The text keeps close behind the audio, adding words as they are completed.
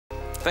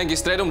Thank you,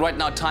 Stradom. Right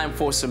now, time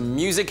for some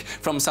music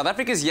from South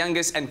Africa's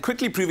youngest and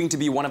quickly proving to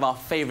be one of our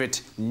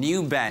favorite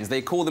new bands.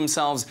 They call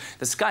themselves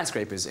the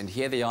Skyscrapers, and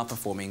here they are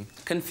performing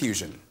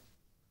Confusion.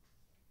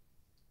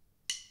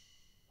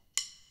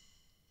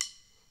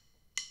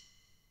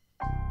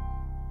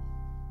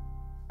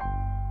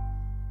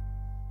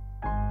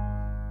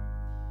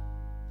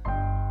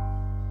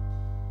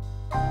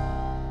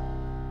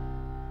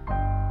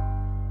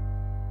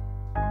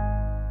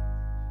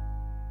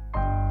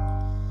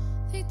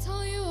 They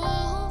tell you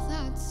all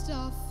that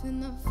stuff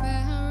in the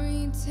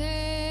fairy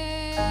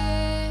tales,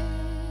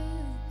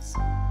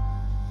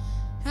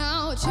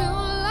 how true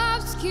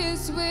love's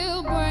kiss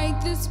will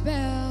break the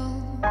spell.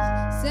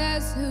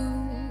 Says who?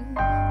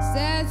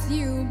 Says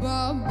you,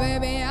 but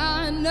baby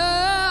I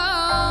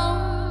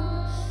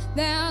know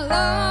that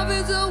love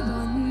is a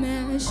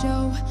one-man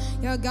show.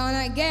 You're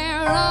gonna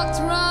get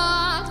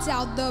rocked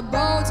out the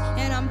boat,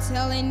 and I'm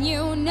telling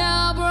you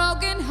now,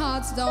 broken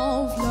hearts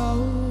don't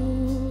float.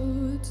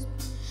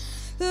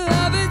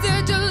 Love is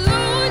a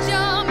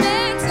delusion,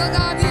 makes a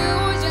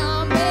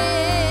confusion,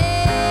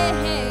 babe.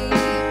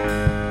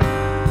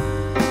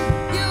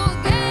 You'll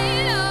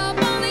gain up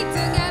only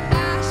to get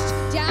bashed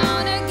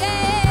down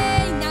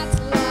again. That's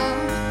love,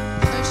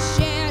 a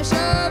chance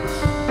up.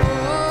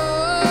 Oh,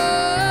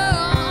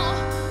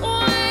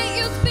 why ain't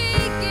you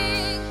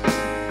speaking?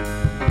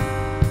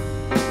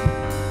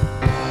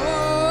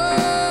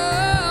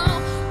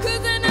 Oh,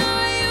 'cause I know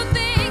what you're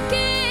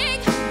thinking.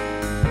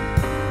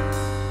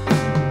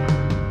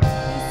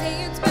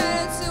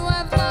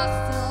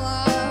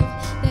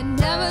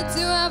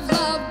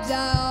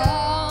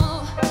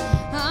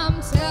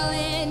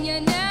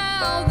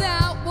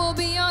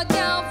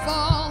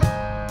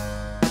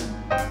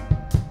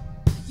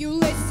 You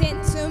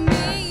listen to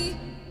me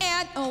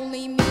and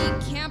only me.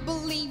 Can't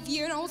believe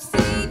you don't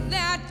see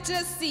that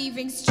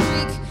deceiving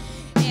streak.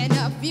 In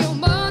a few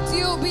months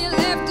you'll be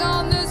left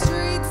on the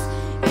streets,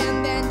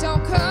 and then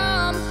don't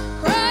come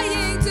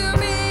crying to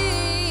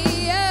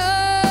me.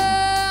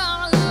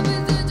 Oh, love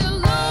is a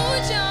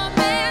delusion,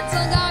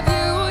 mental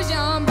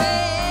confusion,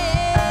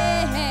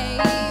 babe.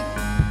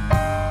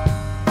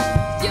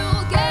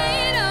 You'll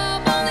gain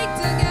up only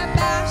to get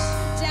bashed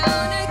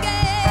down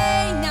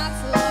again.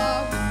 That's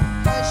love.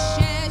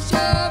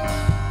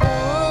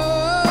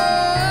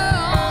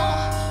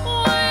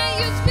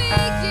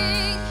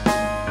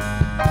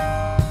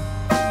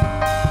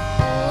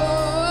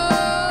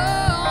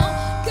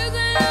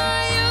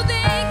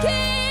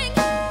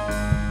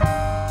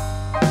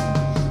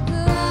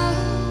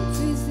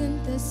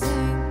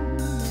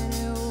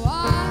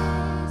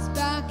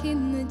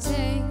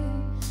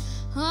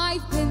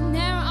 I've been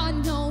there, I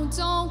know,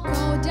 don't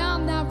go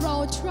down that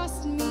road.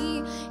 Trust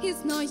me,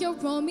 he's not your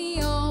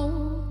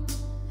Romeo.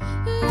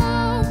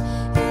 Love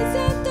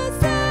isn't the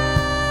same.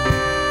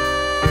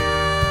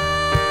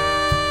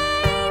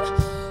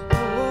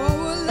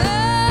 Oh,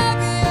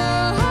 love you.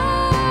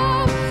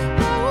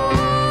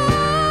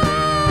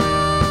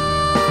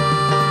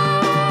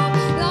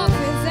 Love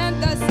isn't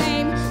the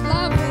same.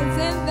 Love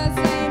isn't the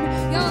same.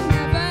 You'll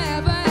never,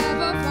 ever,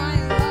 ever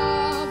find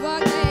love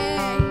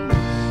again.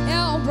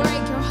 It'll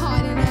break your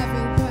heart in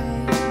every way.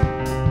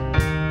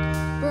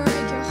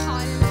 Break your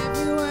heart in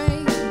every way.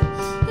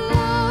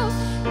 Love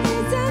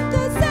isn't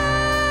the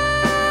same.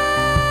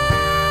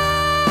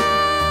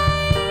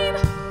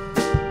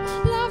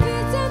 Love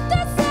isn't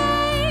the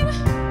same.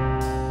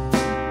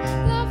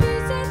 Love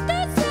isn't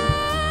the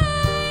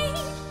same.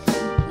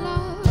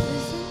 Love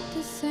isn't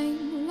the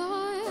same.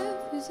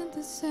 Love isn't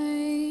the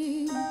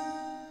same.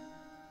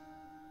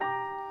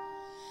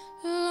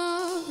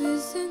 Love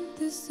isn't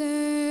the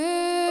same.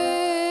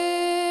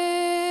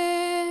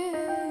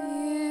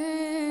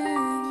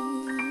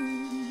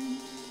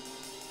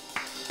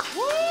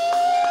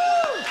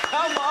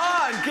 Come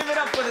on, give it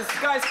up for the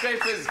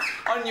Skyscrapers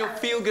on your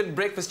feel-good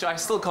breakfast show. I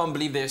still can't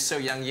believe they're so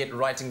young yet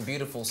writing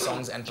beautiful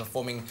songs and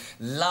performing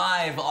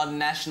live on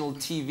national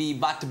TV.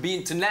 But to be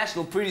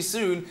international pretty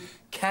soon,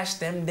 cash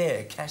them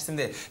there, cash them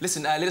there.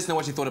 Listen, let us know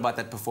what you thought about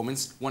that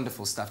performance.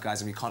 Wonderful stuff,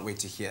 guys, and we can't wait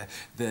to hear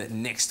the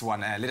next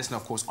one. Let us know,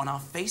 of course, on our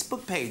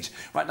Facebook page.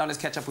 Right now, let's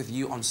catch up with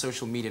you on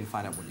social media and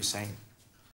find out what you're saying.